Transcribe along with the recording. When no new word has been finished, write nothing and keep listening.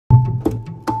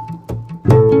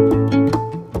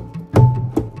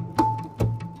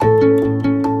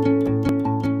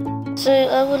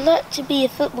like to be a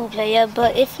football player,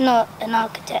 but if not, an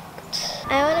architect.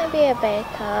 I want to be a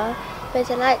baker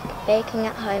because I like baking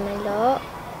at home a lot.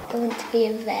 I want to be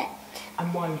a vet.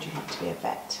 And why would you like to be a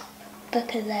vet?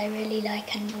 Because I really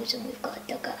like animals and we've got a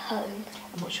dog at home.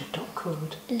 And what's your dog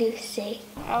called? Lucy.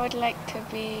 I would like to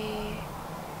be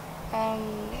a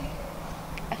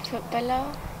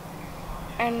footballer,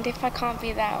 and if I can't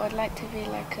be that, I would like to be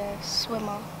like a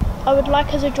swimmer. I would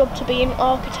like as a job to be an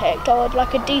architect. I would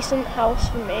like a decent house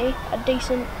for me, a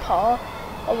decent car.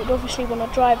 I would obviously want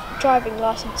a driving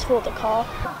licence for the car.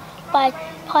 By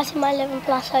passing my 11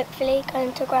 plus, hopefully,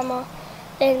 going to grammar,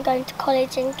 then going to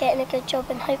college and getting a good job,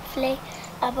 and hopefully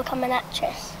I'll become an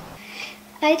actress.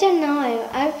 I don't know.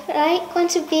 I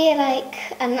want to be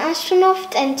like an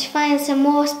astronaut and to find some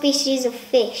more species of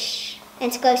fish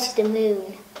and to go to the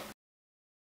moon.